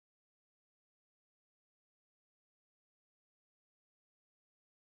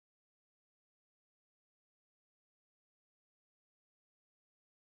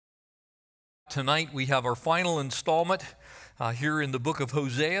Tonight we have our final installment here in the book of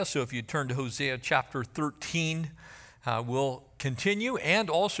Hosea. So if you turn to Hosea chapter 13, we'll continue and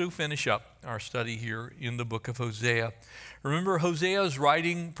also finish up our study here in the book of Hosea. Remember, Hosea is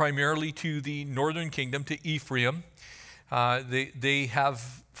writing primarily to the northern kingdom, to Ephraim. They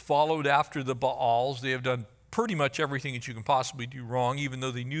have followed after the Baals. They have done pretty much everything that you can possibly do wrong, even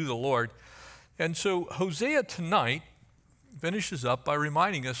though they knew the Lord. And so Hosea tonight finishes up by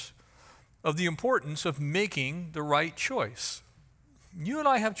reminding us of the importance of making the right choice. You and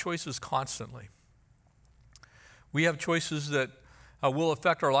I have choices constantly. We have choices that will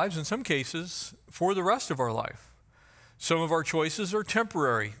affect our lives, in some cases, for the rest of our life. Some of our choices are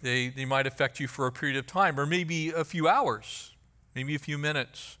temporary. They might affect you for a period of time, or maybe a few hours, maybe a few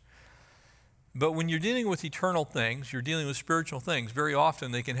minutes. But when you're dealing with eternal things, you're dealing with spiritual things, very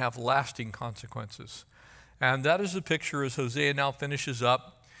often they can have lasting consequences. And that is the picture as Hosea now finishes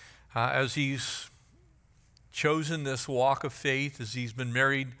up, as he's chosen this walk of faith, as he's been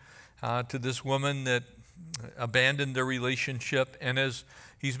married to this woman that abandoned their relationship, and as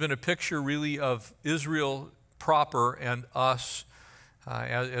he's been a picture really of Israel proper and us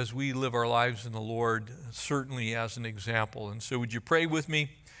as we live our lives in the Lord, certainly as an example. And so would you pray with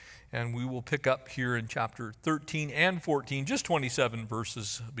me? And we will pick up here in chapter 13 and 14, just 27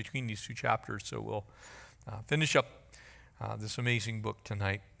 verses between these two chapters. So we'll finish up this amazing book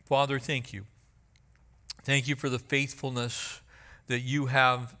tonight. Father, thank you. Thank you for the faithfulness that you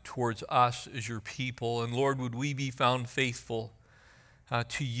have towards us as your people. And Lord, would we be found faithful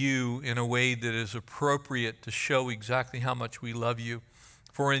to you in a way that is appropriate to show exactly how much we love you.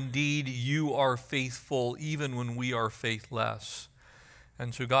 For indeed, you are faithful even when we are faithless.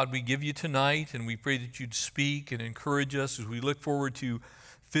 And so, God, we give you tonight, and we pray that you'd speak and encourage us as we look forward to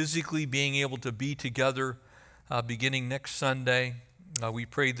physically being able to be together beginning next Sunday. We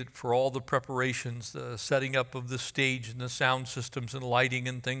pray that for all the preparations, the setting up of the stage and the sound systems and lighting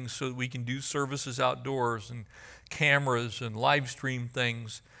and things so that we can do services outdoors and cameras and live stream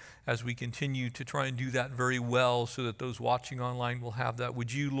things as we continue to try and do that very well so that those watching online will have that.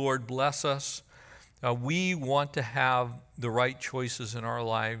 Would you, Lord, bless us? We want to have the right choices in our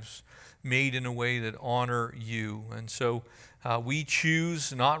lives made in a way that honor you. And so we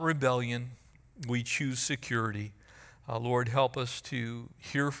choose not rebellion, we choose security. Lord, help us to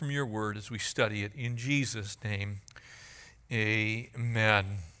hear from your word as we study it. In Jesus' name, amen.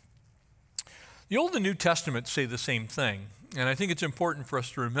 The Old and New Testament say the same thing. And I think it's important for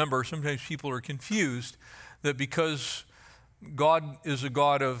us to remember, sometimes people are confused that because God is a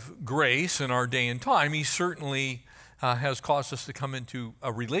God of grace in our day and time, he certainly has caused us to come into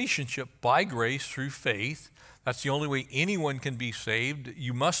a relationship by grace through faith. That's the only way anyone can be saved.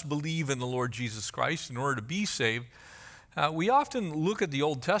 You must believe in the Lord Jesus Christ in order to be saved. We often look at the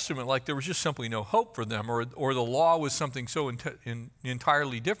Old Testament like there was just simply no hope for them, or the law was something so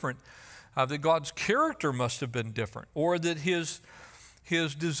entirely different that God's character must have been different, or that his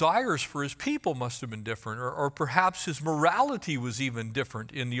desires for his people must have been different, or perhaps his morality was even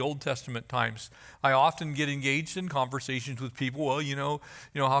different in the Old Testament times. I often get engaged in conversations with people, well,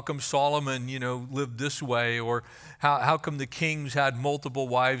 how come Solomon, lived this way, or how come the kings had multiple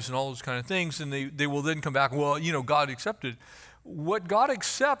wives and all those kind of things, and they will then come back, well, God accepted. What God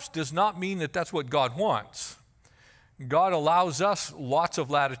accepts does not mean that that's what God wants. God allows us lots of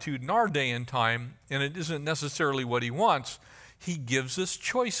latitude in our day and time, and it isn't necessarily what he wants. He gives us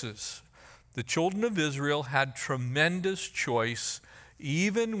choices. The children of Israel had tremendous choice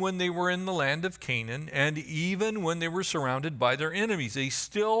even when they were in the land of Canaan and even when they were surrounded by their enemies. They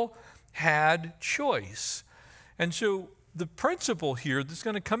still had choice. And so the principle here that's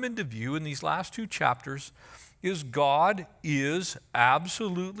going to come into view in these last two chapters is God is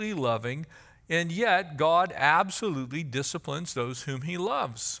absolutely loving, and yet God absolutely disciplines those whom he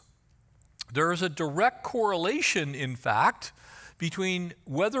loves. There is a direct correlation, in fact, between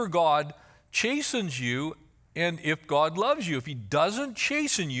whether God chastens you and if God loves you. If he doesn't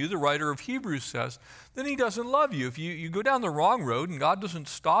chasten you, the writer of Hebrews says, then he doesn't love you. If you go down the wrong road and God doesn't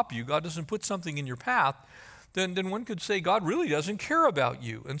stop you, God doesn't put something in your path, then one could say God really doesn't care about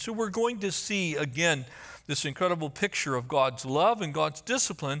you. And so we're going to see, again, this incredible picture of God's love and God's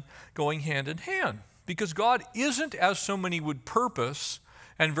discipline going hand in hand. Because God isn't, as so many would purpose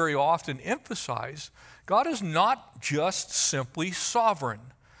and very often emphasize, God is not just simply sovereign.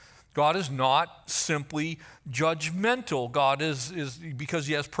 God is not simply judgmental. God is because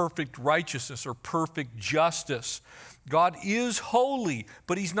he has perfect righteousness or perfect justice. God is holy,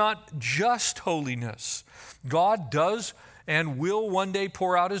 but he's not just holiness. God does and will one day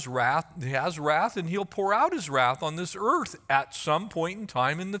pour out his wrath. He has wrath, and he'll pour out his wrath on this earth at some point in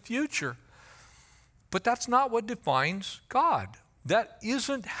time in the future. But that's not what defines God. That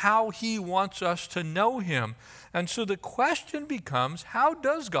isn't how he wants us to know him. And so the question becomes, how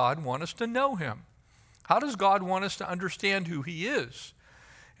does God want us to know him? How does God want us to understand who he is?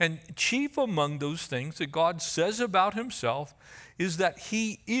 And chief among those things that God says about himself is that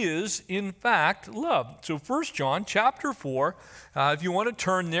he is, in fact, love. So 1 John chapter 4, if you want to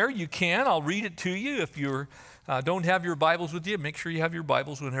turn there, you can. I'll read it to you. If you don't have your Bibles with you, make sure you have your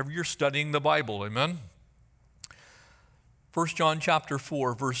Bibles whenever you're studying the Bible. Amen? 1 John chapter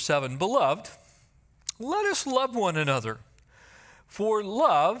 4, verse 7, Beloved, let us love one another, for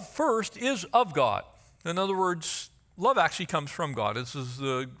love first is of God. In other words, love actually comes from God. This is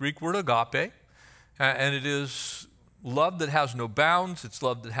the Greek word agape, and it is love that has no bounds. It's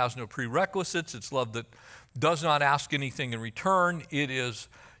love that has no prerequisites. It's love that does not ask anything in return. It is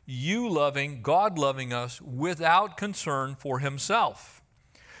you loving, God loving us without concern for himself.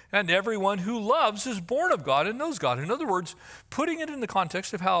 And everyone who loves is born of God and knows God. In other words, putting it in the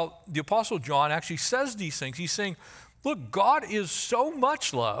context of how the Apostle John actually says these things, he's saying, look, God is so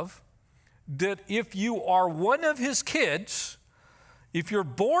much love that if you are one of his kids, if you're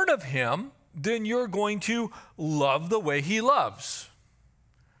born of him, then you're going to love the way he loves.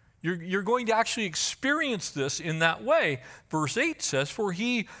 You're going to actually experience this in that way. Verse 8 says, For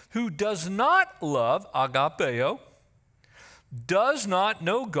he who does not love, agapeo, does not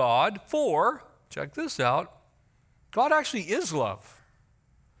know God, for, check this out, God actually is love.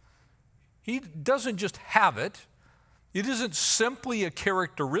 He doesn't just have it. It isn't simply a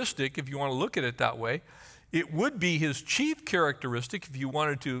characteristic, if you want to look at it that way. It would be his chief characteristic if you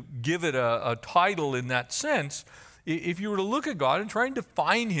wanted to give it a title in that sense. If you were to look at God and try and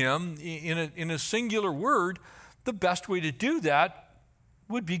define him in a singular word, the best way to do that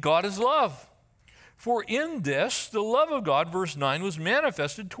would be God is love. For in this, the love of God, verse 9, was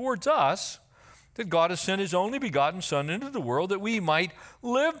manifested towards us, that God has sent his only begotten Son into the world that we might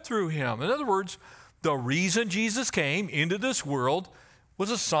live through him. In other words, the reason Jesus came into this world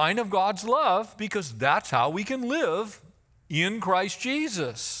was a sign of God's love, because that's how we can live in Christ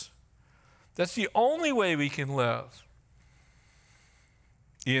Jesus. That's the only way we can live.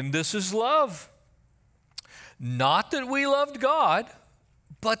 In this is love. Not that we loved God,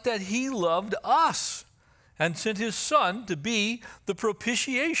 but that he loved us and sent his Son to be the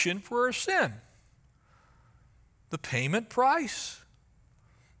propitiation for our sin. The payment price.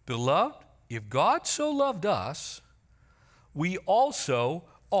 Beloved, if God so loved us, we also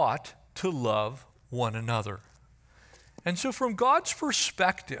ought to love one another. And so from God's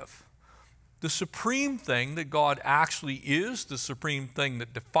perspective, the supreme thing that God actually is, the supreme thing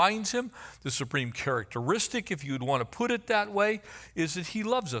that defines him, the supreme characteristic, if you would want to put it that way, is that he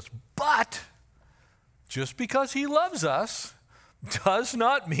loves us. But just because he loves us does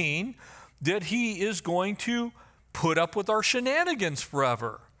not mean that he is going to put up with our shenanigans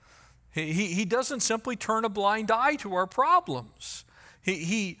forever. He doesn't simply turn a blind eye to our problems.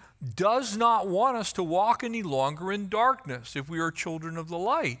 He does not want us to walk any longer in darkness if we are children of the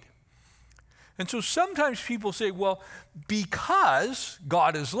light. And so sometimes people say, well, because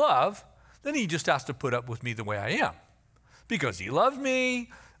God is love, then he just has to put up with me the way I am. Because he loved me,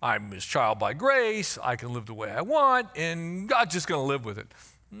 I'm his child by grace, I can live the way I want, and God's just going to live with it.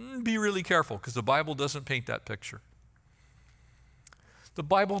 Be really careful, because the Bible doesn't paint that picture. The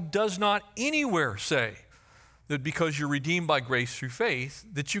Bible does not anywhere say that because you're redeemed by grace through faith,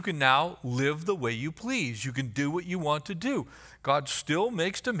 that you can now live the way you please. You can do what you want to do. God still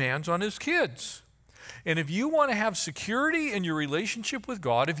makes demands on his kids. And if you want to have security in your relationship with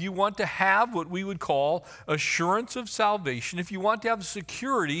God, if you want to have what we would call assurance of salvation, if you want to have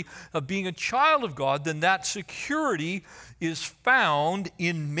security of being a child of God, then that security is found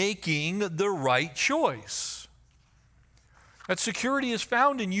in making the right choice. That security is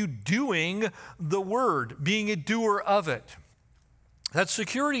found in you doing the word, being a doer of it. That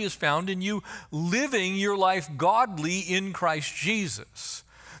security is found in you living your life godly in Christ Jesus.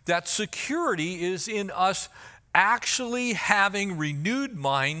 That security is in us actually having renewed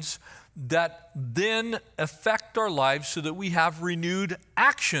minds that then affect our lives so that we have renewed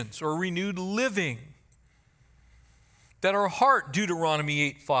actions or renewed living. That our heart, Deuteronomy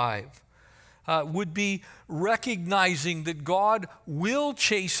 8:5, would be recognizing that God will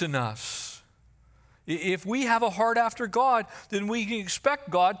chasten us. If we have a heart after God, then we can expect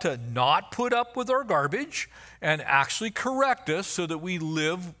God to not put up with our garbage and actually correct us so that we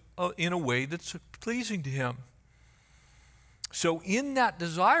live in a way that's pleasing to him. So in that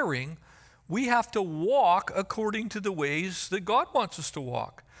desiring, we have to walk according to the ways that God wants us to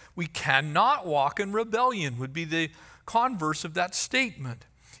walk. We cannot walk in rebellion, would be the converse of that statement.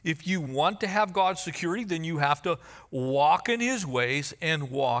 If you want to have God's security, then you have to walk in his ways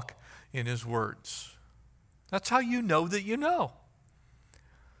and walk in his words. That's how you know that you know.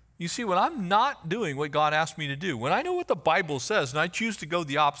 You see, when I'm not doing what God asked me to do, when I know what the Bible says and I choose to go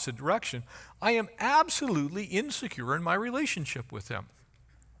the opposite direction, I am absolutely insecure in my relationship with him.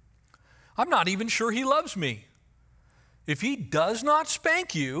 I'm not even sure he loves me. If he does not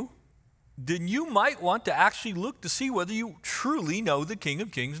spank you, then you might want to actually look to see whether you truly know the King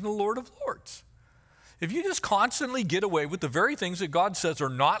of Kings and the Lord of Lords. If you just constantly get away with the very things that God says are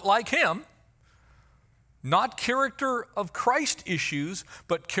not like him, not character of Christ issues,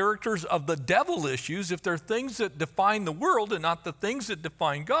 but characters of the devil issues, if they're things that define the world and not the things that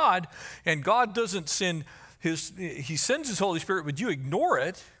define God, and God doesn't send he sends his Holy Spirit, but you ignore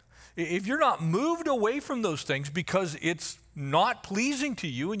it, if you're not moved away from those things because it's not pleasing to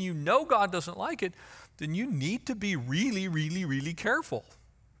you and you know God doesn't like it, then you need to be really, really, really careful.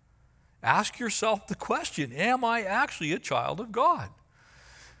 Ask yourself the question, am I actually a child of God?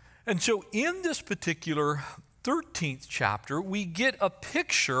 And so in this particular 13th chapter, we get a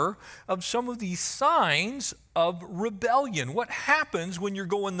picture of some of these signs of rebellion. What happens when you're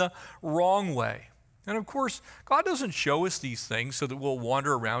going the wrong way? And of course, God doesn't show us these things so that we'll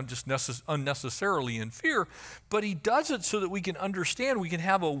wander around just unnecessarily in fear, but he does it so that we can understand, we can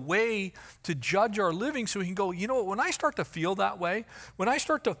have a way to judge our living so we can go, you know what, when I start to feel that way, when I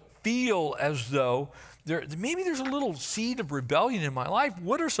start to feel as though maybe there's a little seed of rebellion in my life,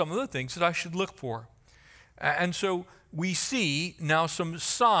 what are some of the things that I should look for? And so we see now some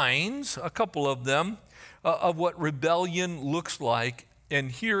signs, a couple of them, of what rebellion looks like. And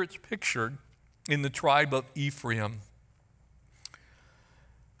here it's pictured in the tribe of Ephraim.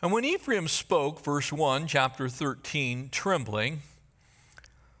 And when Ephraim spoke, verse 1, chapter 13, trembling,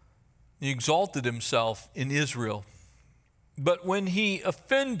 he exalted himself in Israel. But when he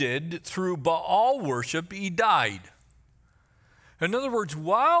offended through Baal worship, he died. In other words,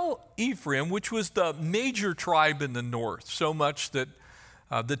 while Ephraim, which was the major tribe in the north, so much that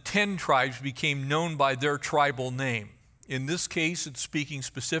the 10 tribes became known by their tribal name. In this case, it's speaking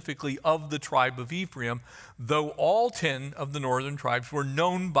specifically of the tribe of Ephraim, though all 10 of the northern tribes were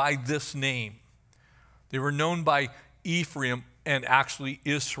known by this name. They were known by Ephraim and actually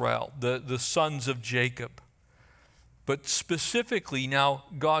Israel, the sons of Jacob. But specifically now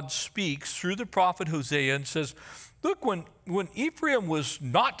God speaks through the prophet Hosea and says, look, when Ephraim was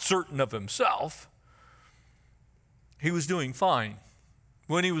not certain of himself, he was doing fine.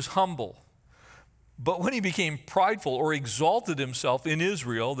 When he was humble. But when he became prideful or exalted himself in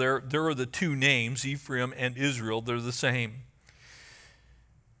Israel, there are the two names, Ephraim and Israel, they're the same.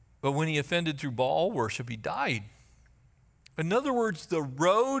 But when he offended through Baal worship, he died. In other words, the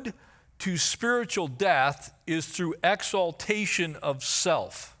road to spiritual death is through exaltation of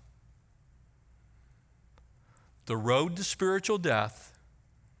self. The road to spiritual death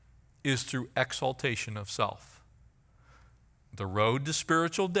is through exaltation of self. The road to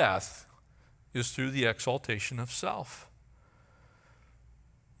spiritual death is through the exaltation of self.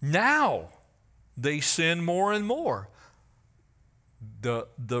 Now they sin more and more. The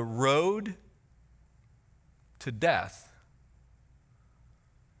road to death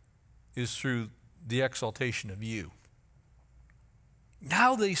is through the exaltation of you.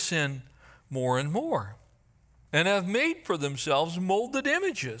 Now they sin more and more and have made for themselves molded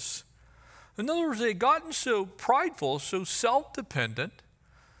images. In other words, they've gotten so prideful, so self-dependent,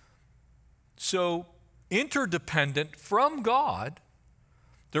 so interdependent from God.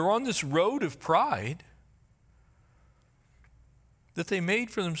 They're on this road of pride that they made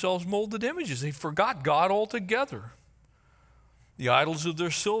for themselves molded images. They forgot God altogether. The idols of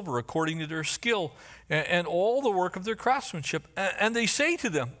their silver according to their skill and all the work of their craftsmanship. And they say to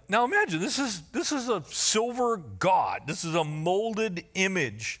them, now imagine, this is a silver god. This is a molded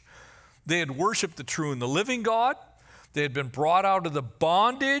image. They had worshiped the true and the living God. They had been brought out of the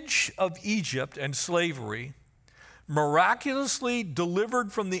bondage of Egypt and slavery, miraculously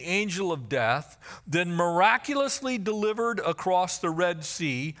delivered from the angel of death, then miraculously delivered across the Red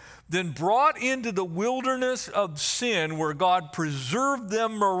Sea, then brought into the wilderness of sin where God preserved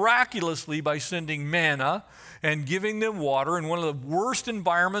them miraculously by sending manna and giving them water in one of the worst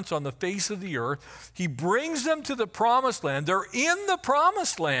environments on the face of the earth. He brings them to the promised land. They're in the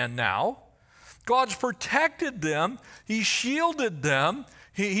promised land now. God's protected them. He's shielded them.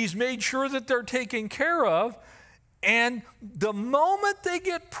 He's made sure that they're taken care of. And the moment they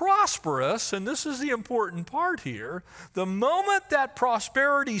get prosperous, and this is the important part here, the moment that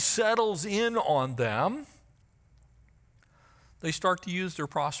prosperity settles in on them, they start to use their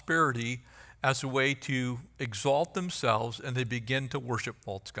prosperity as a way to exalt themselves, and they begin to worship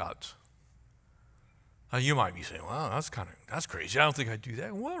false gods. Now, you might be saying, wow, that's crazy. I don't think I'd do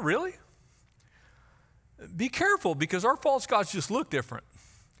that. Well, really? Be careful, because our false gods just look different.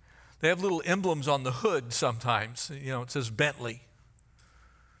 They have little emblems on the hood sometimes. You know, it says Bentley.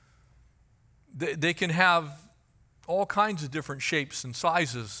 They can have all kinds of different shapes and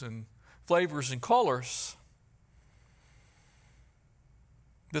sizes and flavors and colors.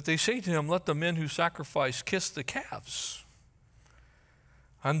 That they say to him, let the men who sacrifice kiss the calves.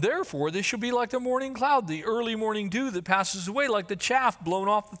 And therefore they shall be like the morning cloud, the early morning dew that passes away, like the chaff blown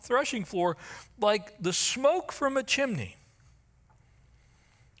off the threshing floor, like the smoke from a chimney.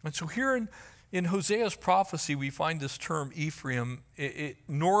 And so here in Hosea's prophecy, we find this term Ephraim. It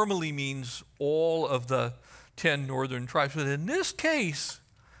normally means all of the 10 northern tribes. But in this case,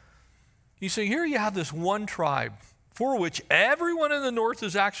 you see, here you have this one tribe for which everyone in the north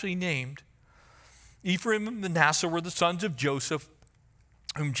is actually named. Ephraim and Manasseh were the sons of Joseph,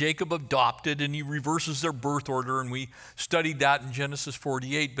 whom Jacob adopted, and he reverses their birth order, and we studied that in Genesis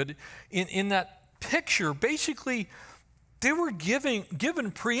 48. But in that picture, basically, they were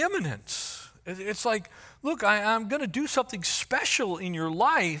given preeminence. It's like, look, I'm going to do something special in your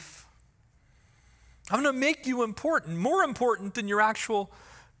life. I'm going to make you important, more important than your actual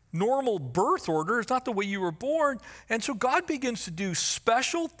normal birth order. It's not the way you were born. And so God begins to do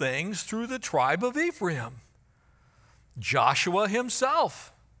special things through the tribe of Ephraim. Joshua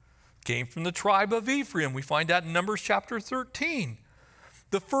himself came from the tribe of Ephraim. We find that in Numbers chapter 13.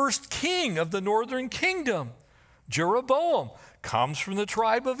 The first king of the northern kingdom, Jeroboam, comes from the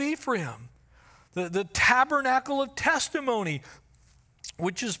tribe of Ephraim. The tabernacle of testimony,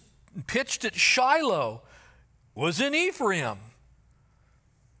 which is pitched at Shiloh, was in Ephraim.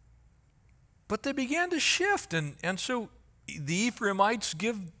 But they began to shift, and so the Ephraimites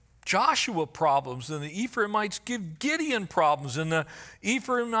give Joshua problems, and the Ephraimites give Gideon problems, and the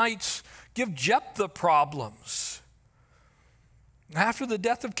Ephraimites give Jephthah problems. After the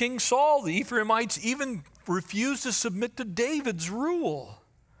death of King Saul, the Ephraimites even refused to submit to David's rule.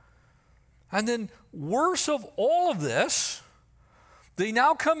 And then, worse of all of this, they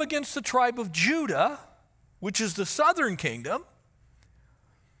now come against the tribe of Judah, which is the southern kingdom,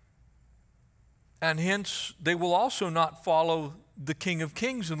 and hence they will also not follow the King of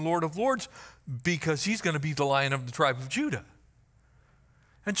Kings and Lord of Lords, because he's going to be the Lion of the tribe of Judah.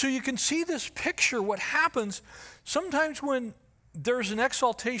 And so you can see this picture, what happens sometimes when there's an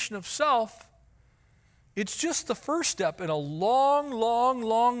exaltation of self. It's just the first step in a long, long,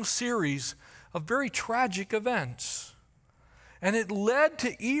 long series of very tragic events. And it led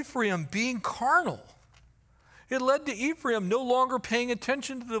to Ephraim being carnal. It led to Ephraim no longer paying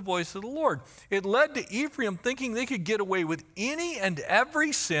attention to the voice of the Lord. It led to Ephraim thinking they could get away with any and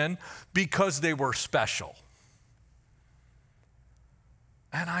every sin because they were special.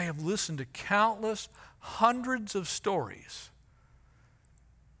 And I have listened to countless, hundreds of stories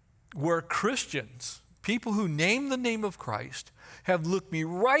where Christians, people who name the name of Christ, have looked me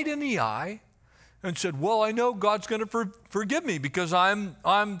right in the eye and said, well, I know God's going to forgive me because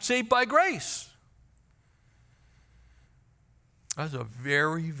I'm saved by grace. That's a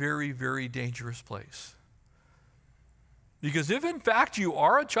very, very, very dangerous place. Because if in fact you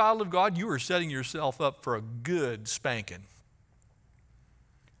are a child of God, you are setting yourself up for a good spanking.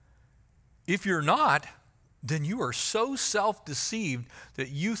 If you're not, then you are so self-deceived that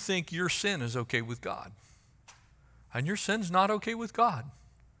you think your sin is okay with God. And your sin's not okay with God.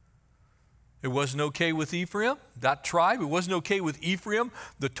 It wasn't okay with Ephraim, that tribe. It wasn't okay with Ephraim,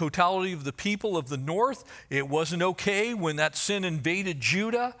 the totality of the people of the north. It wasn't okay when that sin invaded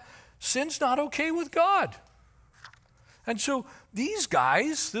Judah. Sin's not okay with God. And so these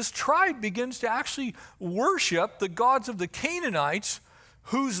guys, this tribe begins to actually worship the gods of the Canaanites,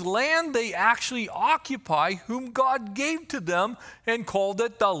 whose land they actually occupy, whom God gave to them and called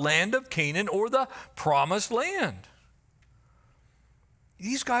it the land of Canaan, or the promised land.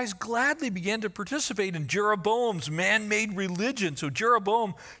 These guys gladly began to participate in Jeroboam's man-made religion. So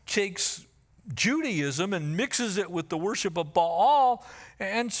Jeroboam takes Judaism and mixes it with the worship of Baal.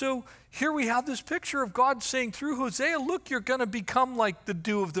 And so here we have this picture of God saying through Hosea, look, you're going to become like the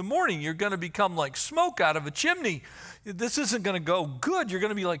dew of the morning. You're going to become like smoke out of a chimney. This isn't going to go good. You're going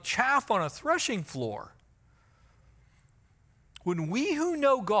to be like chaff on a threshing floor. When we who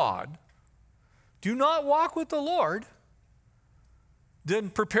know God do not walk with the Lord,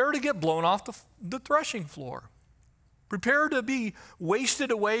 then prepare to get blown off the threshing floor. Prepare to be wasted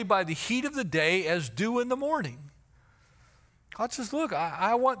away by the heat of the day as dew in the morning. God says, look,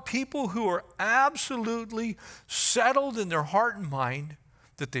 I want people who are absolutely settled in their heart and mind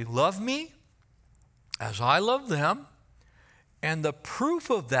that they love me, as I love them, and the proof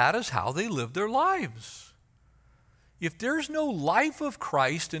of that is how they live their lives. If there's no life of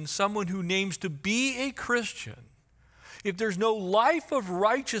Christ in someone who names to be a Christian, if there's no life of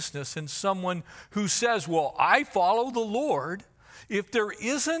righteousness in someone who says, well, I follow the Lord, if there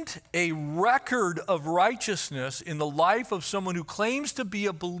isn't a record of righteousness in the life of someone who claims to be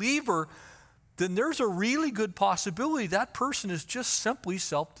a believer, then there's a really good possibility that person is just simply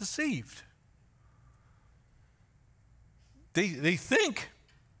self-deceived. They think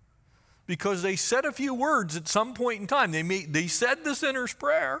because they said a few words at some point in time. They said the sinner's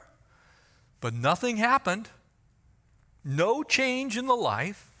prayer, but nothing happened. No change in the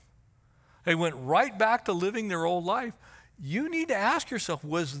life. They went right back to living their old life. You need to ask yourself,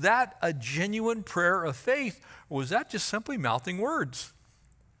 was that a genuine prayer of faith, or was that just simply mouthing words?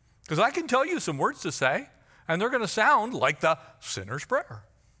 Because I can tell you some words to say, and they're going to sound like the sinner's prayer.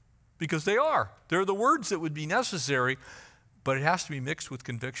 Because they are. They're the words that would be necessary, but it has to be mixed with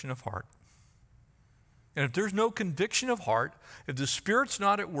conviction of heart. And if there's no conviction of heart, if the Spirit's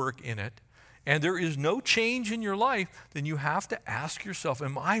not at work in it, and there is no change in your life, then you have to ask yourself,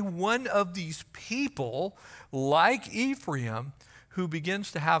 am I one of these people like Ephraim who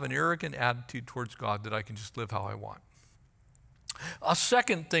begins to have an arrogant attitude towards God that I can just live how I want? A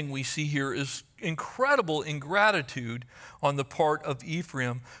second thing we see here is incredible ingratitude on the part of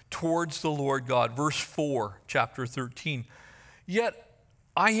Ephraim towards the Lord God. Verse 4, chapter 13. Yet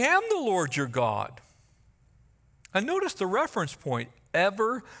I am the Lord your God. And notice the reference point,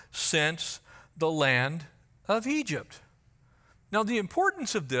 ever since the land of Egypt. Now the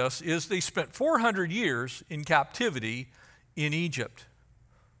importance of this is they spent 400 years in captivity in Egypt.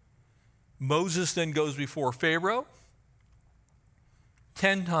 Moses then goes before Pharaoh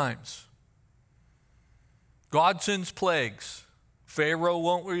 10 times. God sends plagues. Pharaoh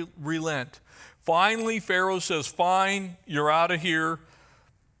won't relent. Finally, Pharaoh says, fine, you're out of here.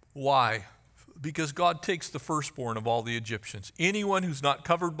 Why? Because God takes the firstborn of all the Egyptians, anyone who's not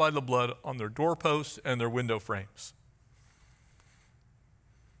covered by the blood on their doorposts and their window frames.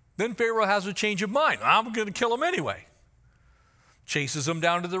 Then Pharaoh has a change of mind. I'm going to kill them anyway. Chases them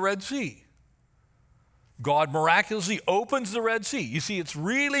down to the Red Sea. God miraculously opens the Red Sea. You see, it's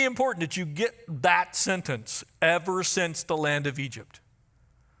really important that you get that sentence, ever since the land of Egypt.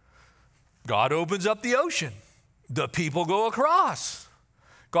 God opens up the ocean. The people go across.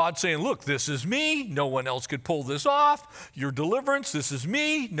 God's saying, look, this is me. No one else could pull this off. Your deliverance, this is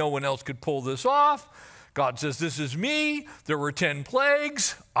me. No one else could pull this off. God says, this is me. There were 10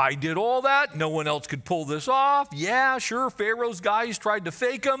 plagues. I did all that. No one else could pull this off. Yeah, sure, Pharaoh's guys tried to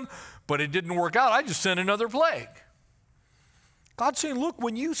fake him, but it didn't work out. I just sent another plague. God's saying, look,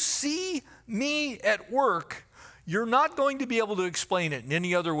 when you see me at work, you're not going to be able to explain it in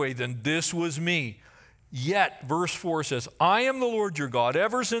any other way than this was me. Yet, verse 4 says, I am the Lord your God,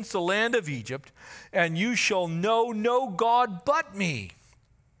 ever since the land of Egypt, and you shall know no God but me,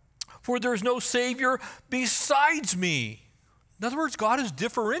 for there's no Savior besides me. In other words, God is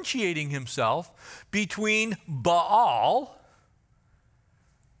differentiating himself between Baal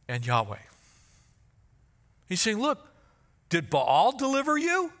and Yahweh. He's saying, look, did Baal deliver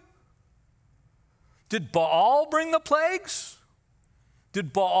you? Did Baal bring the plagues?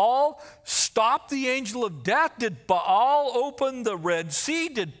 Did Baal stop the angel of death? Did Baal open the Red Sea?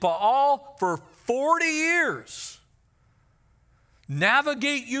 Did Baal, for 40 years,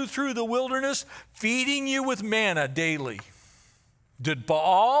 navigate you through the wilderness, feeding you with manna daily? Did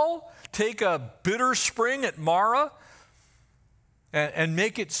Baal take a bitter spring at Marah and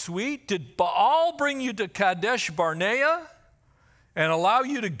make it sweet? Did Baal bring you to Kadesh Barnea and allow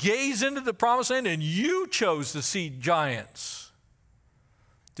you to gaze into the promised land, and you chose to see giants?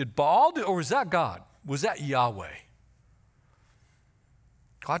 Did Baal do, or was that God? Was that Yahweh?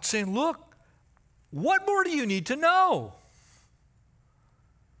 God's saying, look, what more do you need to know?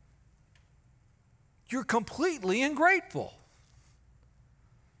 You're completely ungrateful.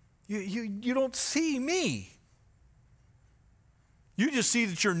 You don't see me. You just see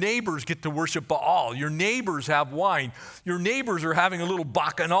that your neighbors get to worship Baal. Your neighbors have wine. Your neighbors are having a little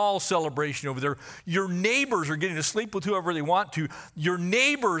bacchanal celebration over there. Your neighbors are getting to sleep with whoever they want to. Your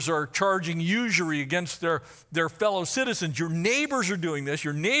neighbors are charging usury against their fellow citizens. Your neighbors are doing this.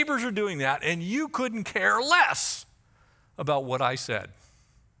 Your neighbors are doing that. And you couldn't care less about what I said,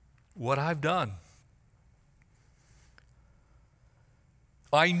 what I've done.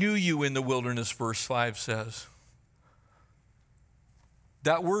 I knew you in the wilderness, verse 5 says.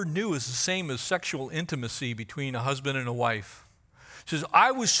 That word knew is the same as sexual intimacy between a husband and a wife. It says,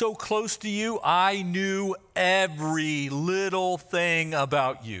 I was so close to you, I knew every little thing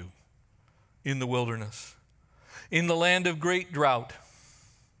about you. in the wilderness, in the land of great drought.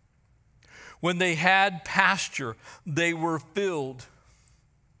 When they had pasture, they were filled.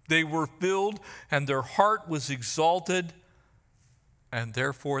 They were filled, and their heart was exalted, and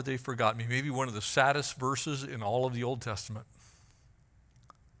therefore they forgot me. Maybe one of the saddest verses in all of the Old Testament.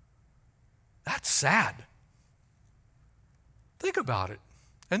 That's sad. Think about it.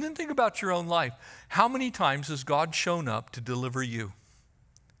 And then think about your own life. How many times has God shown up to deliver you?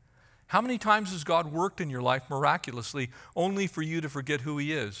 How many times has God worked in your life miraculously only for you to forget who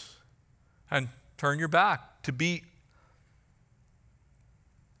He is and turn your back, to be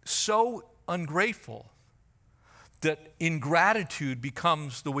so ungrateful that ingratitude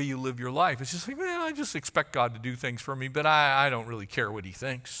becomes the way you live your life? It's just like, well, I just expect God to do things for me, but I don't really care what He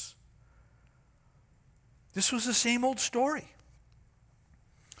thinks. This was the same old story.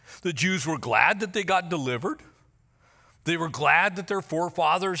 The Jews were glad that they got delivered. They were glad that their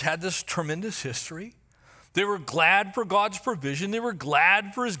forefathers had this tremendous history. They were glad for God's provision. They were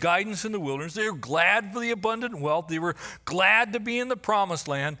glad for His guidance in the wilderness. They were glad for the abundant wealth. They were glad to be in the promised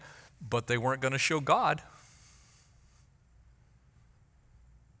land, but they weren't going to show God.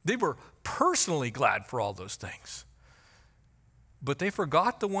 They were personally glad for all those things, but they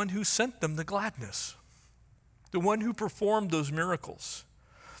forgot the one who sent them the gladness, the one who performed those miracles.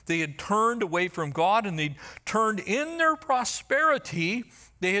 They had turned away from God, and they'd turned in their prosperity,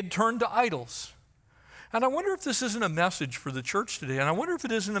 they had turned to idols. And I wonder if this isn't a message for the church today, and I wonder if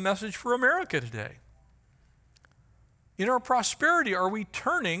it isn't a message for America today. In our prosperity, are we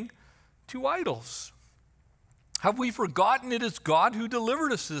turning to idols? Have we forgotten it is God who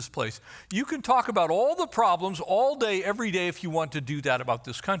delivered us to this place? You can talk about all the problems all day, every day, if you want to do that about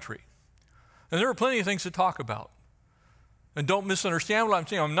this country. And there are plenty of things to talk about. And don't misunderstand what I'm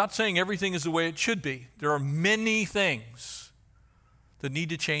saying. I'm not saying everything is the way it should be. There are many things that need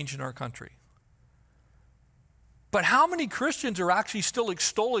to change in our country. But how many Christians are actually still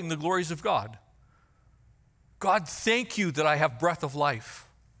extolling the glories of God? God, thank you that I have breath of life.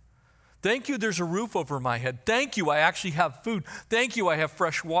 Thank you there's a roof over my head. Thank you I actually have food. Thank you I have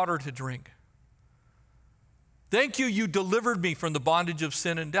fresh water to drink. Thank you, you delivered me from the bondage of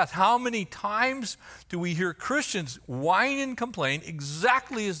sin and death. How many times do we hear Christians whine and complain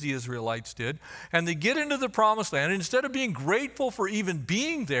exactly as the Israelites did, and they get into the promised land, and instead of being grateful for even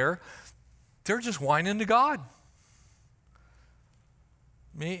being there, they're just whining to God.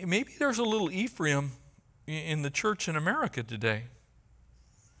 Maybe there's a little Ephraim in the church in America today.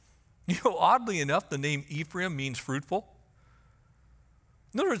 You know, oddly enough, the name Ephraim means fruitful.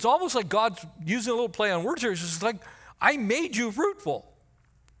 In other words, it's almost like God's using a little play on words here. It's just like, I made you fruitful.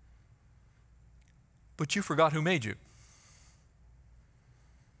 But you forgot who made you.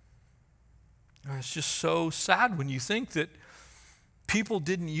 And it's just so sad when you think that people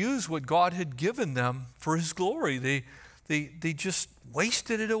didn't use what God had given them for His glory. They just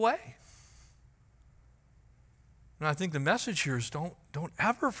wasted it away. And I think the message here is don't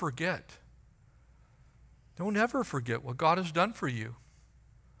ever forget. Don't ever forget what God has done for you.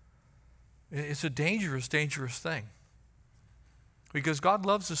 It's a dangerous, dangerous thing. Because God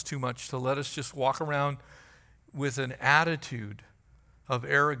loves us too much to let us just walk around with an attitude of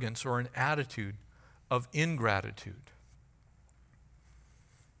arrogance or an attitude of ingratitude.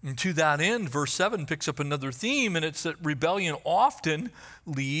 And to that end, verse 7 picks up another theme, and it's that rebellion often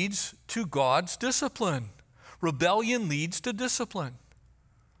leads to God's discipline. Rebellion leads to discipline.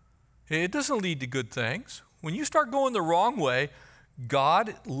 It doesn't lead to good things. When you start going the wrong way,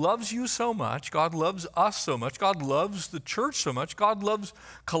 God loves you so much. God loves us so much. God loves the church so much. God loves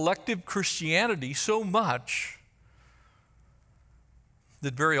collective Christianity so much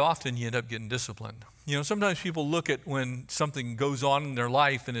that very often you end up getting disciplined. You know, sometimes people look at when something goes on in their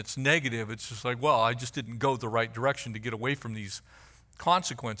life and it's negative, it's just like, well, I just didn't go the right direction to get away from these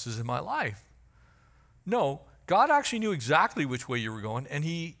consequences in my life. No, God actually knew exactly which way you were going, and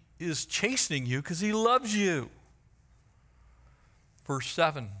He is chastening you because He loves you. Verse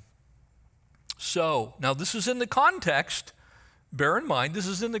 7. So, now this is in the context, bear in mind, this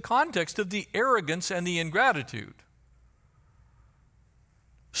is in the context of the arrogance and the ingratitude.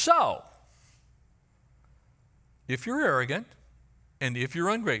 So, if you're arrogant and if you're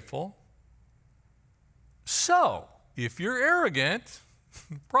ungrateful, so if you're arrogant,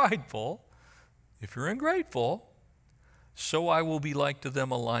 prideful, if you're ungrateful, so I will be like to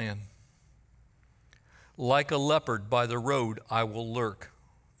them a lion. Like a leopard by the road, I will lurk.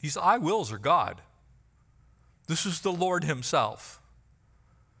 These I wills are God. This is the Lord Himself.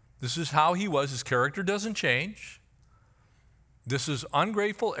 This is how He was. His character doesn't change. This is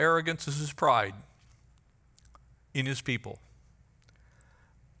ungrateful arrogance. This is pride in His people.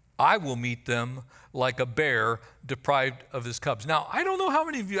 I will meet them like a bear deprived of his cubs. Now, I don't know how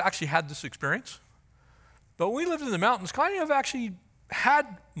many of you actually had this experience, but when we lived in the mountains, kind of actually had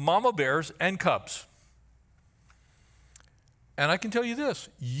mama bears and cubs. And I can tell you this,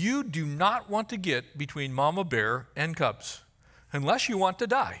 you do not want to get between mama bear and cubs unless you want to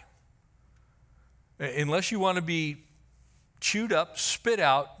die. Unless you want to be chewed up, spit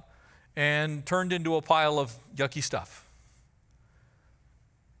out, and turned into a pile of yucky stuff.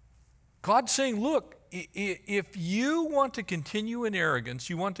 God's saying, look, if you want to continue in arrogance,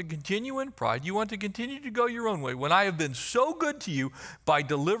 you want to continue in pride, you want to continue to go your own way, when I have been so good to you by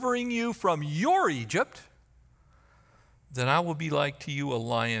delivering you from your Egypt, then I will be like to you a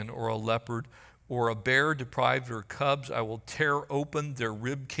lion or a leopard or a bear deprived of her cubs. I will tear open their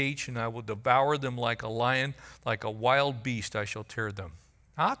rib cage and I will devour them like a lion, like a wild beast I shall tear them.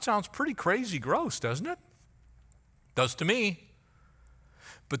 Now, that sounds pretty crazy gross, doesn't it? Does to me.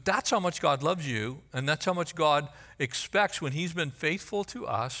 But that's how much God loves you, and that's how much God expects when he's been faithful to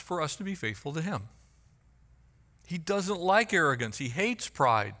us for us to be faithful to him. He doesn't like arrogance. He hates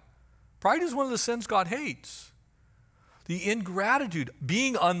pride. Pride is one of the sins God hates. The ingratitude,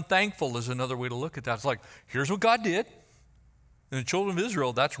 being unthankful is another way to look at that. It's like, here's what God did. In the children of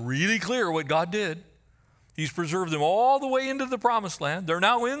Israel, that's really clear what God did. He's preserved them all the way into the promised land. They're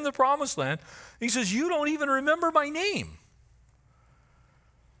now in the promised land. He says, you don't even remember my name.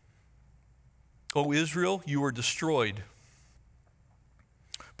 O Israel, you are destroyed.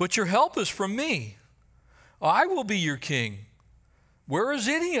 But your help is from me. I will be your king. Where is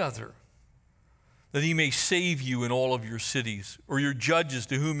any other? That he may save you in all of your cities, or your judges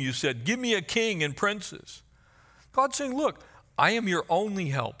to whom you said, give me a king and princes. God's saying, look, I am your only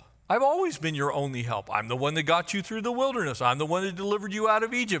help. I've always been your only help. I'm the one that got you through the wilderness. I'm the one that delivered you out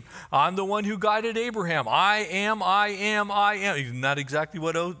of Egypt. I'm the one who guided Abraham. I am. Isn't that exactly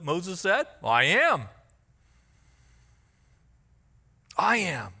what Moses said? I am. I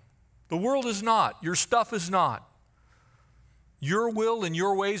am. The world is not. Your stuff is not. Your will and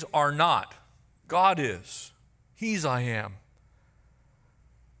your ways are not. God is. He's I am.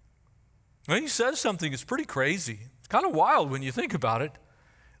 And he says something that's pretty crazy. It's kind of wild when you think about it.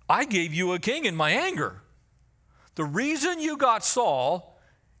 I gave you a king in my anger. The reason you got Saul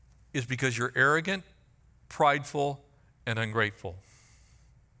is because you're arrogant, prideful, and ungrateful.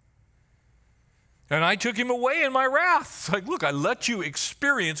 And I took him away in my wrath. It's like, look, I let you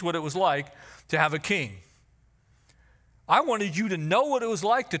experience what it was like to have a king. I wanted you to know what it was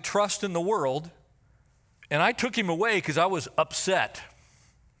like to trust in the world, and I took him away because I was upset.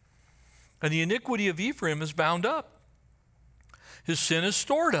 And the iniquity of Ephraim is bound up. His sin is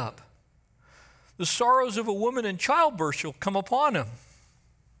stored up. The sorrows of a woman in childbirth shall come upon him.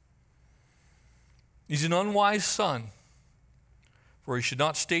 He's an unwise son, for he should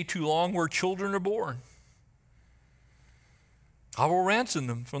not stay too long where children are born. I will ransom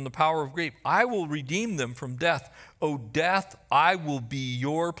them from the power of grave. I will redeem them from death. O death, I will be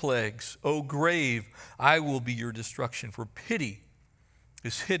your plagues. O grave, I will be your destruction. For pity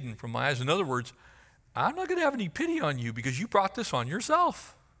is hidden from my eyes. In other words, I'm not going to have any pity on you because you brought this on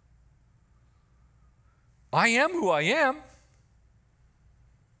yourself. I am who I am.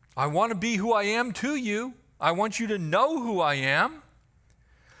 I want to be who I am to you. I want you to know who I am.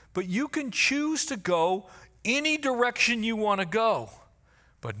 But you can choose to go any direction you want to go.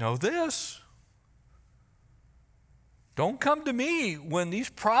 But know this. Don't come to me when these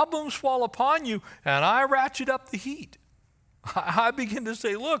problems fall upon you and I ratchet up the heat. I begin to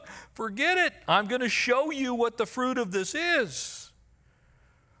say, look, forget it. I'm going to show you what the fruit of this is.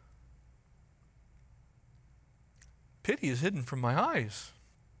 Pity is hidden from my eyes.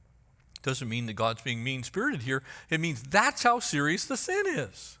 Doesn't mean that God's being mean-spirited here. It means that's how serious the sin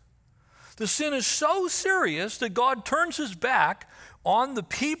is. The sin is so serious that God turns his back on the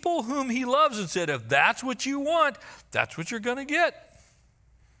people whom he loves and said, if that's what you want, that's what you're going to get.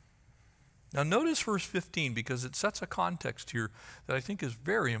 Now notice verse 15 because it sets a context here that I think is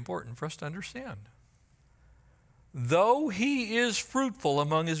very important for us to understand. Though he is fruitful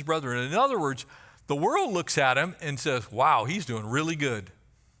among his brethren. In other words, the world looks at him and says, wow, he's doing really good.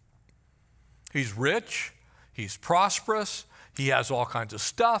 He's rich, he's prosperous, he has all kinds of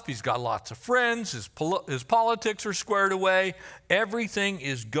stuff, he's got lots of friends, his politics are squared away, everything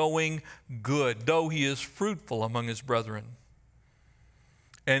is going good, though he is fruitful among his brethren.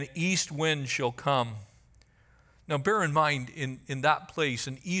 An east wind shall come. Now bear in mind, in that place,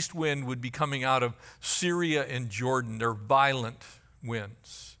 an east wind would be coming out of Syria and Jordan. They're violent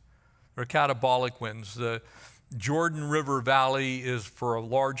winds. They're catabolic winds. The Jordan River Valley is for a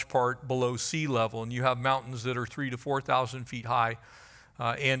large part below sea level, and you have mountains that are 3,000 to 4,000 feet high.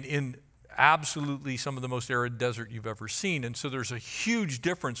 and in absolutely some of the most arid desert you've ever seen. And so there's a huge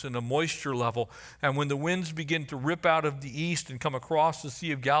difference in the moisture level. And when the winds begin to rip out of the east and come across the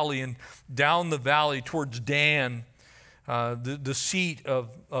Sea of Galilee and down the valley towards Dan, the seat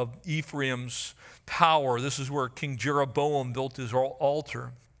of Ephraim's power, this is where King Jeroboam built his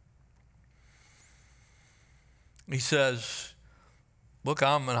altar. He says, look,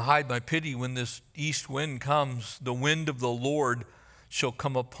 I'm going to hide my pity when this east wind comes. The wind of the Lord shall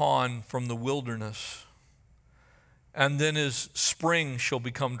come upon from the wilderness, and then his spring shall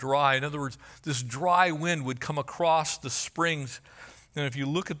become dry. In other words, this dry wind would come across the springs. And if you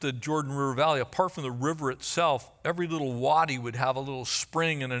look at the Jordan River Valley, apart from the river itself, every little wadi would have a little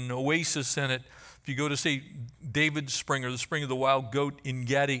spring and an oasis in it. If you go to, say, David's spring or the spring of the wild goat in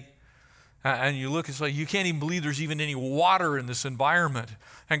Gedi, and you look, it's like you can't even believe there's even any water in this environment.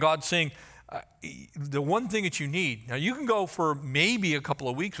 And God's saying, the one thing that you need, now you can go for maybe a couple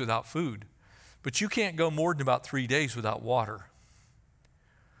of weeks without food, but you can't go more than about 3 days without water.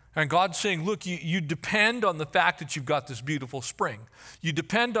 And God's saying, look, you depend on the fact that you've got this beautiful spring. You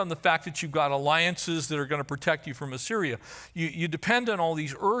depend on the fact that you've got alliances that are going to protect you from Assyria. You depend on all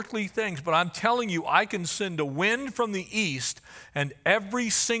these earthly things, but I'm telling you, I can send a wind from the east, and every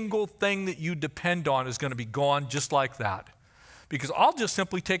single thing that you depend on is going to be gone just like that. Because I'll just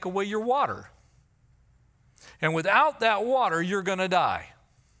simply take away your water. And without that water, you're going to die.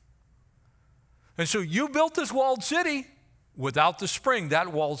 And so you built this walled city. Without the spring,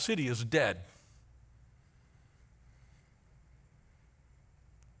 that walled city is dead.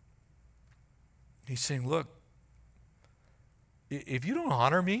 He's saying, look, if you don't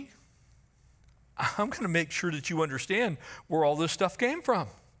honor me, I'm going to make sure that you understand where all this stuff came from.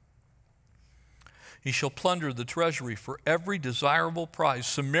 He shall plunder the treasury for every desirable prize.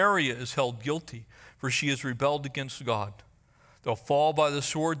 Samaria is held guilty, for she has rebelled against God. They'll fall by the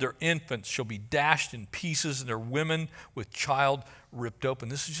sword. Their infants shall be dashed in pieces, and their women with child ripped open.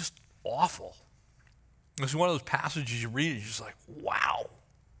 This is just awful. This is one of those passages you read, it's just like, wow.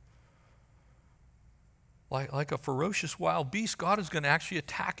 Like a ferocious wild beast, God is going to actually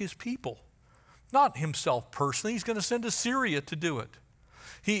attack his people. Not himself personally. He's going to send Assyria to do it.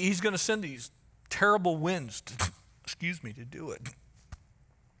 He's going to send these terrible winds to do it.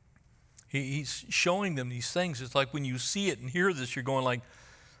 He's showing them these things. It's like when you see it and hear this, you're going like,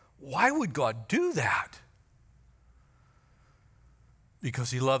 why would God do that?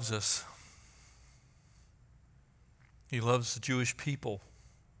 Because he loves us. He loves the Jewish people.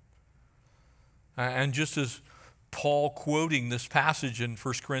 And just as Paul quoting this passage in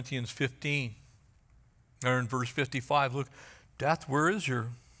 1 Corinthians 15, or in verse 55, look, death, where is your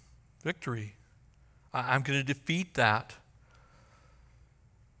victory? I'm going to defeat that.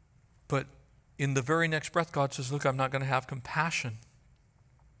 But in the very next breath, God says, look, I'm not going to have compassion.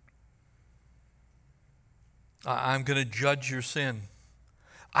 I'm going to judge your sin.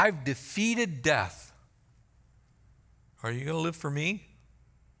 I've defeated death. Are you going to live for me?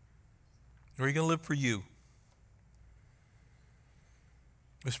 Or are you going to live for you?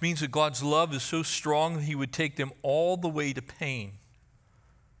 This means that God's love is so strong that he would take them all the way to pain.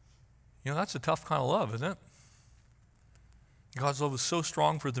 You know, that's a tough kind of love, isn't it? God's love was so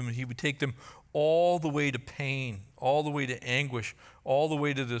strong for them that he would take them all the way to pain, all the way to anguish, all the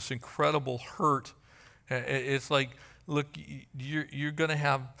way to this incredible hurt. It's like, look, you're going to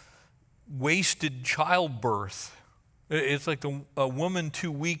have wasted childbirth. It's like a woman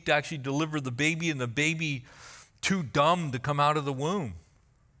too weak to actually deliver the baby and the baby too dumb to come out of the womb.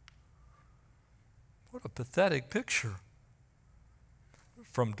 What a pathetic picture.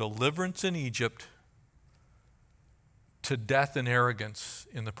 From deliverance in Egypt to death and arrogance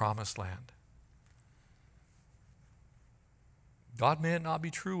in the promised land. God may it not be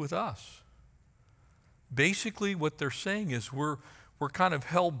true with us. Basically, what they're saying is we're kind of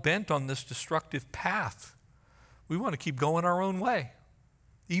hell-bent on this destructive path. We want to keep going our own way,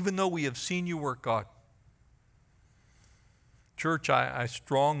 even though we have seen you work, God. Church, I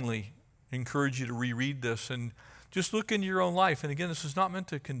strongly encourage you to reread this and just look into your own life. And again, this is not meant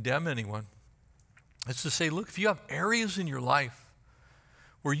to condemn anyone. It's to say, look, if you have areas in your life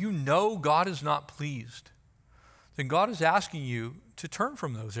where you know God is not pleased, then God is asking you to turn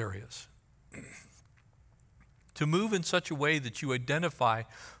from those areas. To move in such a way that you identify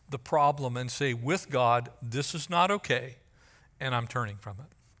the problem and say, with God, this is not okay, and I'm turning from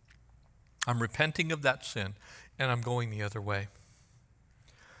it. I'm repenting of that sin, and I'm going the other way.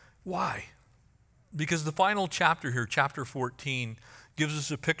 Why? Because the final chapter here, chapter 14, gives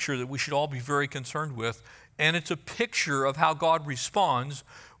us a picture that we should all be very concerned with, and it's a picture of how God responds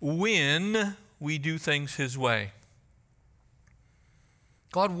when we do things his way.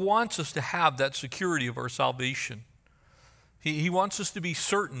 God wants us to have that security of our salvation. He wants us to be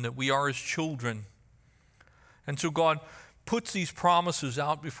certain that we are his children. And so God puts these promises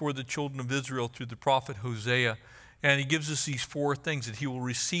out before the children of Israel through the prophet Hosea. And he gives us these 4 things: that he will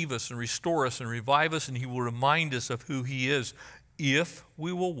receive us and restore us and revive us, and he will remind us of who he is if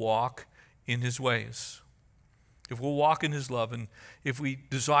we will walk in his ways. If we'll walk in his love, and if we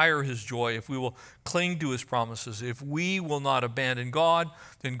desire his joy, if we will cling to his promises, if we will not abandon God,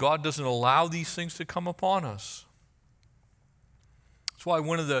 then God doesn't allow these things to come upon us. That's why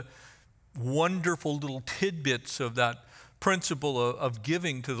one of the wonderful little tidbits of that principle of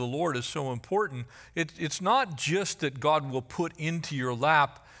giving to the Lord is so important. It's not just that God will put into your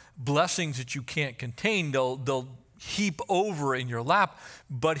lap blessings that you can't contain. They'll heap over in your lap,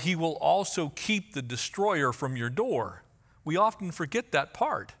 but he will also keep the destroyer from your door. We often forget that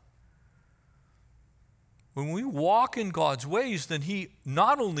part. When we walk in God's ways, then he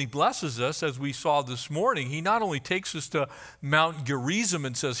not only blesses us, as we saw this morning, he not only takes us to Mount Gerizim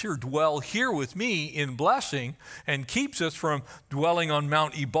and says, here, dwell here with me in blessing, and keeps us from dwelling on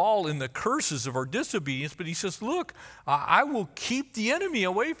Mount Ebal in the curses of our disobedience, but he says, look, I will keep the enemy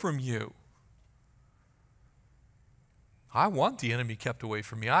away from you. I want the enemy kept away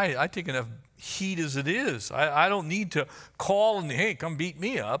from me. I take enough heat as it is. I don't need to call and, hey, come beat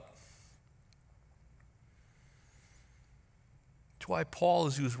me up. That's why Paul,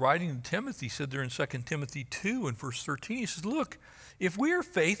 as he was writing to Timothy, said there in 2 Timothy 2 and verse 13, he says, look, if we are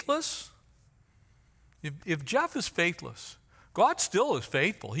faithless, if Jeff is faithless, God still is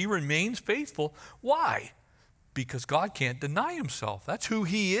faithful. He remains faithful. Why? Because God can't deny himself. That's who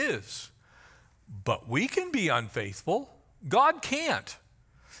he is. But we can be unfaithful. God can't.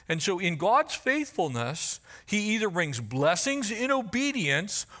 And so in God's faithfulness, he either brings blessings in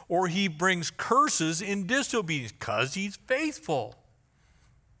obedience or he brings curses in disobedience, because he's faithful.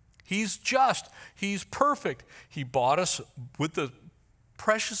 He's just. He's perfect. He bought us with the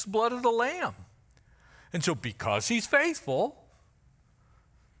precious blood of the Lamb. And so because he's faithful,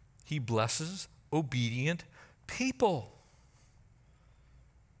 he blesses obedient people.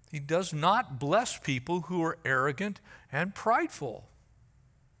 He does not bless people who are arrogant and prideful.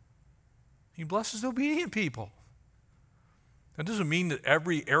 He blesses obedient people. That doesn't mean that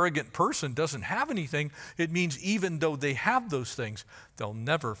every arrogant person doesn't have anything. It means even though they have those things, they'll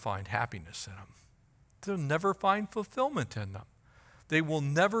never find happiness in them. They'll never find fulfillment in them. They will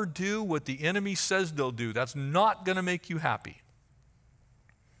never do what the enemy says they'll do. That's not going to make you happy.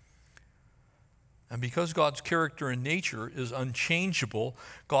 And because God's character and nature is unchangeable,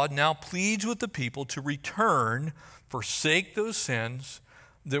 God now pleads with the people to return, forsake those sins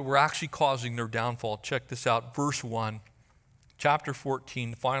that were actually causing their downfall. Check this out, verse 1, chapter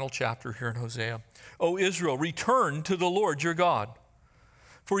 14, final chapter here in Hosea. O Israel, return to the Lord your God,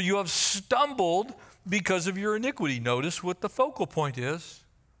 for you have stumbled because of your iniquity. Notice what the focal point is.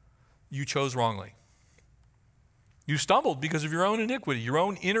 You chose wrongly. You stumbled because of your own iniquity, your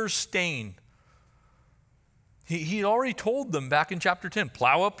own inner stain. He had already told them back in chapter 10,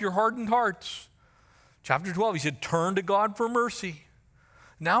 plow up your hardened hearts. Chapter 12, he said, turn to God for mercy.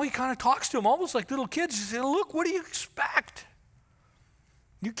 Now he kind of talks to them almost like little kids. He said, look, what do you expect?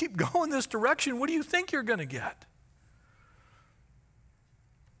 You keep going this direction, what do you think you're going to get?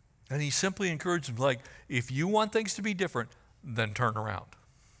 And he simply encouraged them, like, if you want things to be different, then turn around.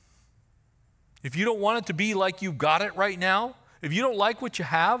 If you don't want it to be like you got it right now, if you don't like what you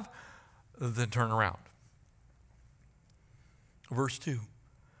have, then turn around. Verse 2,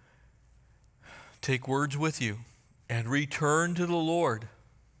 take words with you and return to the Lord.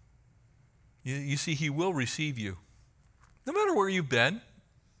 You see, he will receive you. No matter where you've been,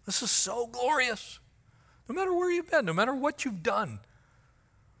 this is so glorious. No matter where you've been, no matter what you've done.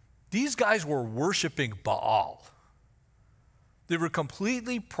 These guys were worshiping Baal. They were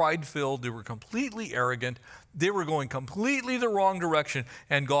completely pride-filled. They were completely arrogant. They were going completely the wrong direction.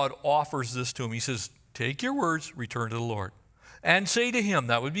 And God offers this to them. He says, take your words, return to the Lord. And say to him,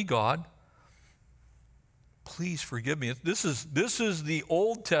 that would be God, please forgive me. This is the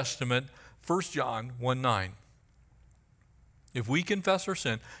Old Testament, 1 John 1:9. If we confess our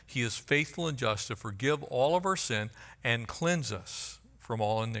sin, he is faithful and just to forgive all of our sin and cleanse us from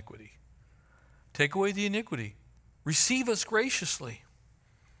all iniquity. Take away the iniquity. Receive us graciously.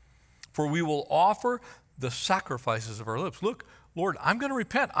 For we will offer the sacrifices of our lips. Look, Lord, I'm going to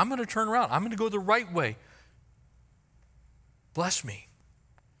repent. I'm going to turn around. I'm going to go the right way. Bless me.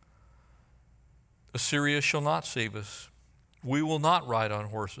 Assyria shall not save us. We will not ride on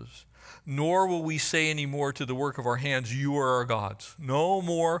horses, nor will we say any more to the work of our hands, you are our gods. No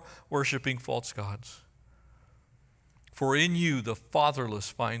more worshiping false gods. For in you the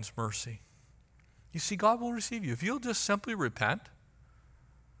fatherless finds mercy. You see, God will receive you. If you'll just simply repent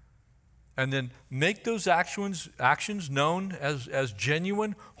and then make those actions known as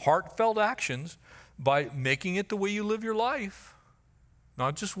genuine, heartfelt actions by making it the way you live your life,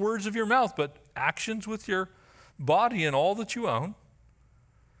 not just words of your mouth, but actions with your body and all that you own,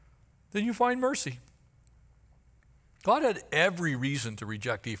 then you find mercy. God had every reason to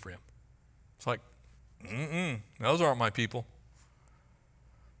reject Ephraim. It's like, those aren't my people.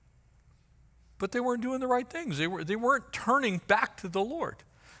 But they weren't doing the right things. They weren't turning back to the Lord.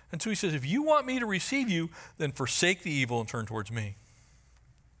 And so he says, if you want me to receive you, then forsake the evil and turn towards me.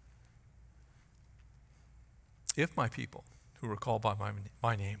 If my people, who are called by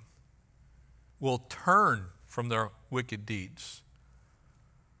my name, will turn from their wicked deeds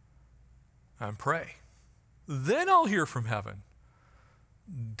and pray, then I'll hear from heaven.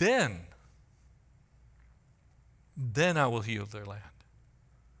 Then I will heal their land.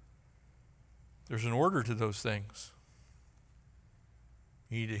 There's an order to those things.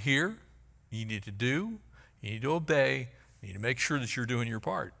 You need to hear, you need to do, you need to obey, you need to make sure that you're doing your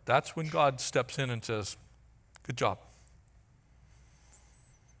part. That's when God steps in and says, good job.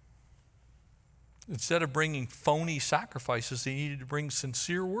 Instead of bringing phony sacrifices, they needed to bring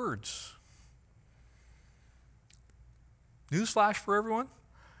sincere words. Newsflash for everyone,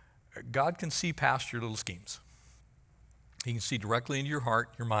 God can see past your little schemes. He can see directly into your heart,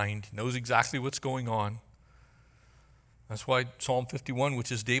 your mind. He knows exactly what's going on. That's why Psalm 51,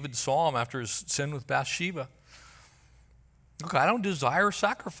 which is David's psalm after his sin with Bathsheba. Look, I don't desire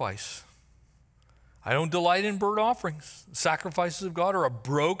sacrifice. I don't delight in burnt offerings. The sacrifices of God are a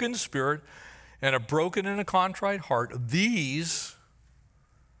broken spirit and a broken and a contrite heart. These,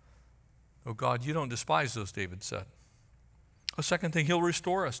 oh God, you don't despise those, David said. A second thing, he'll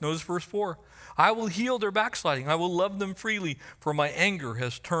restore us. Notice verse 4. I will heal their backsliding. I will love them freely, for my anger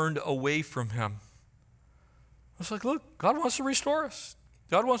has turned away from him. It's like, look, God wants to restore us.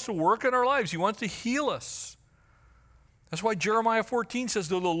 God wants to work in our lives. He wants to heal us. That's why Jeremiah 14 says,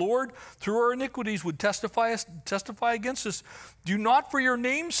 though the Lord, through our iniquities, would testify against us, do not for your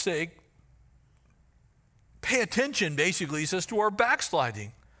name's sake pay attention, basically, he says, to our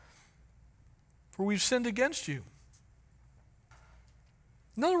backsliding, for we've sinned against you.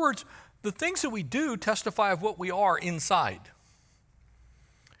 In other words, the things that we do testify of what we are inside.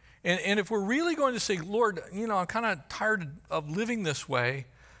 And if we're really going to say, Lord, I'm kind of tired of living this way,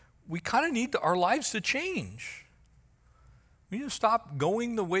 we kind of need our lives to change. We need to stop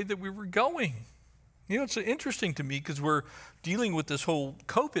going the way that we were going. It's interesting to me because we're dealing with this whole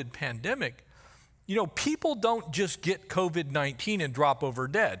COVID pandemic. People don't just get COVID-19 and drop over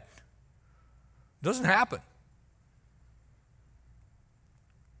dead. It doesn't happen.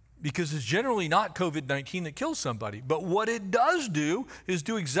 Because it's generally not COVID-19 that kills somebody. But what it does do is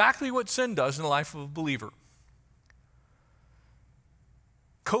do exactly what sin does in the life of a believer.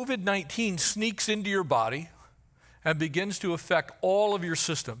 COVID-19 sneaks into your body and begins to affect all of your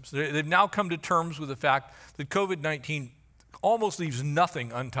systems. They've now come to terms with the fact that COVID-19 almost leaves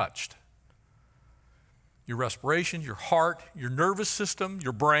nothing untouched. Your respiration, your heart, your nervous system,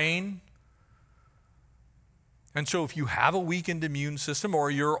 your brain. And so if you have a weakened immune system or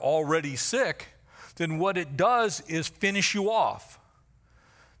you're already sick, then what it does is finish you off.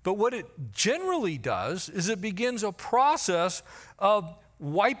 But what it generally does is it begins a process of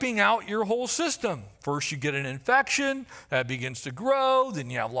wiping out your whole system. First you get an infection, that begins to grow, then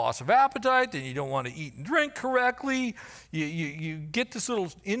you have loss of appetite, then you don't want to eat and drink correctly. You get this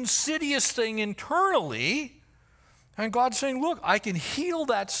little insidious thing internally, and God's saying, look, I can heal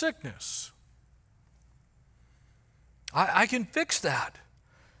that sickness. I can fix that.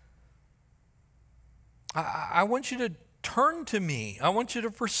 I want you to turn to me. I want you to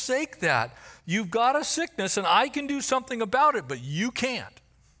forsake that. You've got a sickness and I can do something about it, but you can't.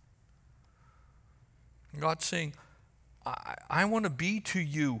 God's saying, I want to be to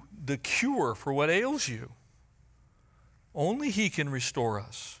you the cure for what ails you. Only He can restore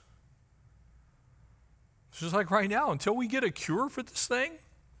us. It's just like right now, until we get a cure for this thing,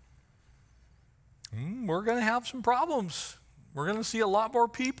 we're going to have some problems. We're going to see a lot more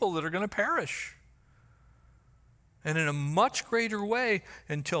people that are going to perish. And in a much greater way,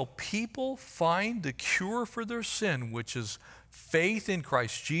 until people find the cure for their sin, which is faith in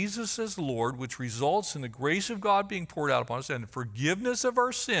Christ Jesus as Lord, which results in the grace of God being poured out upon us and forgiveness of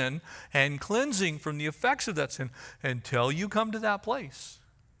our sin and cleansing from the effects of that sin, until you come to that place,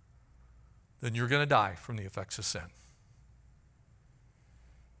 then you're going to die from the effects of sin.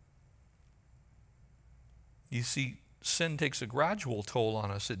 You see, sin takes a gradual toll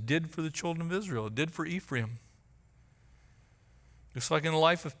on us. It did for the children of Israel. It did for Ephraim. Just like in the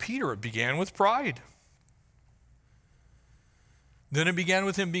life of Peter, it began with pride. Then it began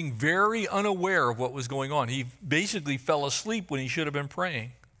with him being very unaware of what was going on. He basically fell asleep when he should have been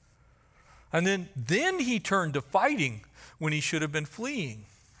praying. And then he turned to fighting when he should have been fleeing.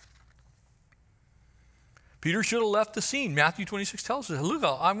 Peter should have left the scene. Matthew 26 tells us, look,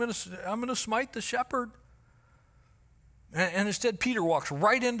 I'm going to smite the shepherd. And instead, Peter walks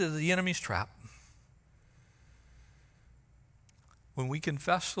right into the enemy's trap. When we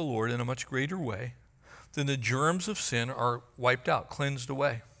confess the Lord in a much greater way, then the germs of sin are wiped out, cleansed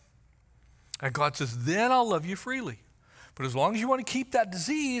away. And God says, then I'll love you freely. But as long as you want to keep that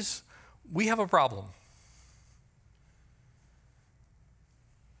disease, we have a problem.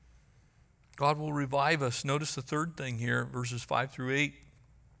 God will revive us. Notice the third thing here, verses 5 through 8.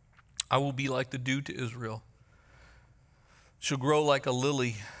 I will be like the dew to Israel. Shall grow like a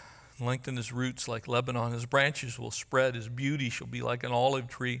lily, lengthen his roots like Lebanon. His branches will spread. His beauty shall be like an olive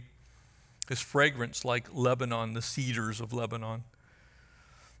tree. His fragrance like Lebanon, the cedars of Lebanon.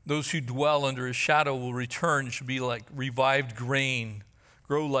 Those who dwell under his shadow will return, shall be like revived grain,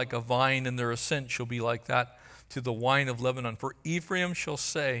 grow like a vine, and their ascent shall be like that to the wine of Lebanon. For Ephraim shall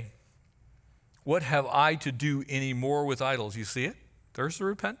say, what have I to do any more with idols? You see it? There's the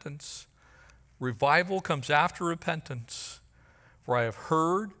repentance. Revival comes after repentance. For I have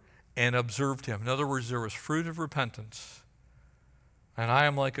heard and observed him. In other words, there was fruit of repentance. And I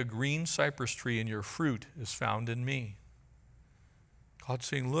am like a green cypress tree, and your fruit is found in me. God's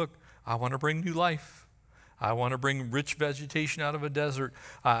saying, look, I want to bring new life. I want to bring rich vegetation out of a desert.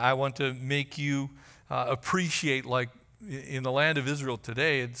 I want to make you appreciate, like in the land of Israel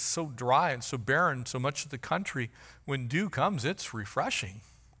today, it's so dry and so barren, so much of the country, when dew comes, it's refreshing.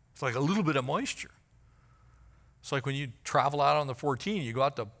 It's like a little bit of moisture. It's like when you travel out on the 14, you go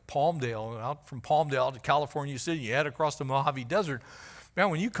out to Palmdale, and out from Palmdale to California City, you head across the Mojave Desert.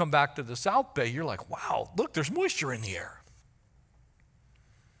 Man, when you come back to the South Bay, you're like, wow, look, there's moisture in the air.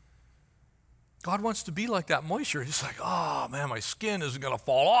 God wants to be like that moisture. He's like, oh, man, my skin isn't going to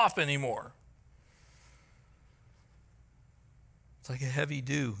fall off anymore. It's like a heavy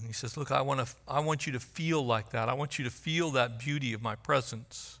dew. He says, look, I want you to feel like that. I want you to feel that beauty of my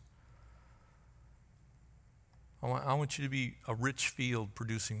presence. I want you to be a rich field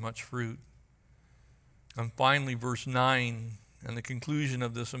producing much fruit. And finally, verse 9, and the conclusion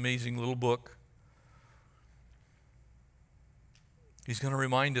of this amazing little book. He's going to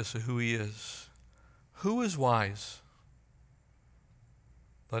remind us of who he is. Who is wise?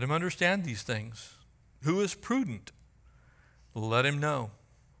 Let him understand these things. Who is prudent? Let him know.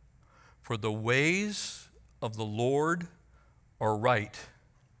 For the ways of the Lord are right,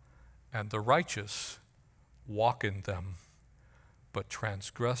 and the righteous walk in them, but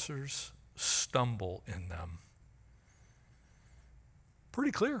transgressors stumble in them.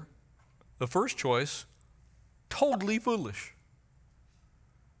 Pretty clear. The first choice, totally foolish.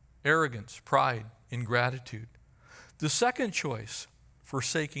 Arrogance, pride, ingratitude. The second choice,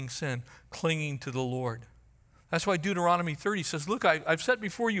 forsaking sin, clinging to the Lord. That's why Deuteronomy 30 says, look, I've set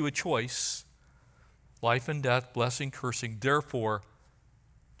before you a choice, life and death, blessing, cursing. Therefore,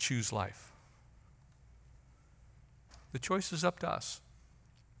 choose life. The choice is up to us.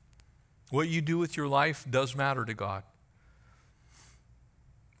 What you do with your life does matter to God.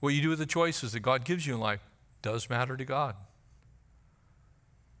 What you do with the choices that God gives you in life does matter to God.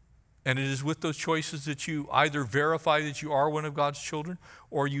 And it is with those choices that you either verify that you are one of God's children,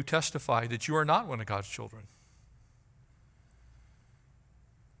 or you testify that you are not one of God's children.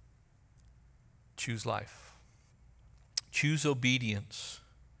 Choose life. Choose obedience.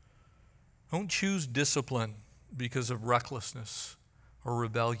 Don't choose discipline because of recklessness or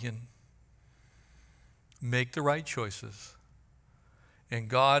rebellion. Make the right choices. And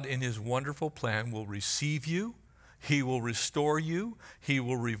God, in his wonderful plan, will receive you. He will restore you. He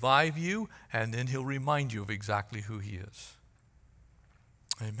will revive you. And then he'll remind you of exactly who he is.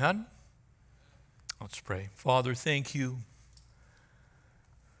 Amen? Let's pray. Father, thank you.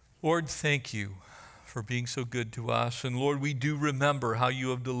 Lord, thank you for being so good to us. And Lord, we do remember how you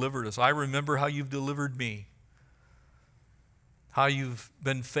have delivered us. I remember how you've delivered me. How you've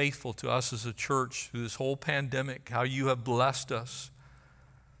been faithful to us as a church through this whole pandemic. How you have blessed us.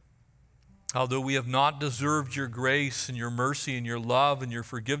 Although we have not deserved your grace and your mercy and your love and your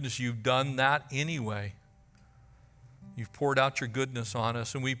forgiveness, you've done that anyway. You've poured out your goodness on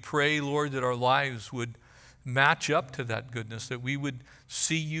us. And we pray, Lord, that our lives would match up to that goodness, that we would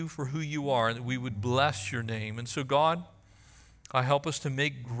see you for who you are, and that we would bless your name. And so, God, help us to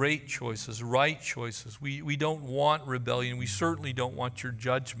make great choices, right choices. We don't want rebellion. We certainly don't want your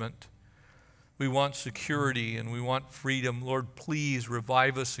judgment. We want security and we want freedom. Lord, please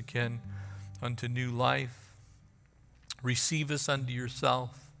revive us again unto new life. Receive us unto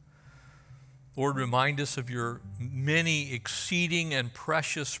yourself. Lord, remind us of your many exceeding and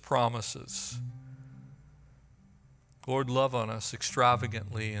precious promises. Lord, love on us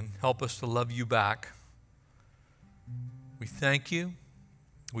extravagantly and help us to love you back. We thank you.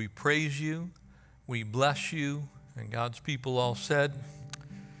 We praise you. We bless you. And God's people all said,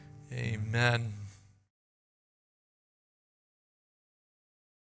 amen.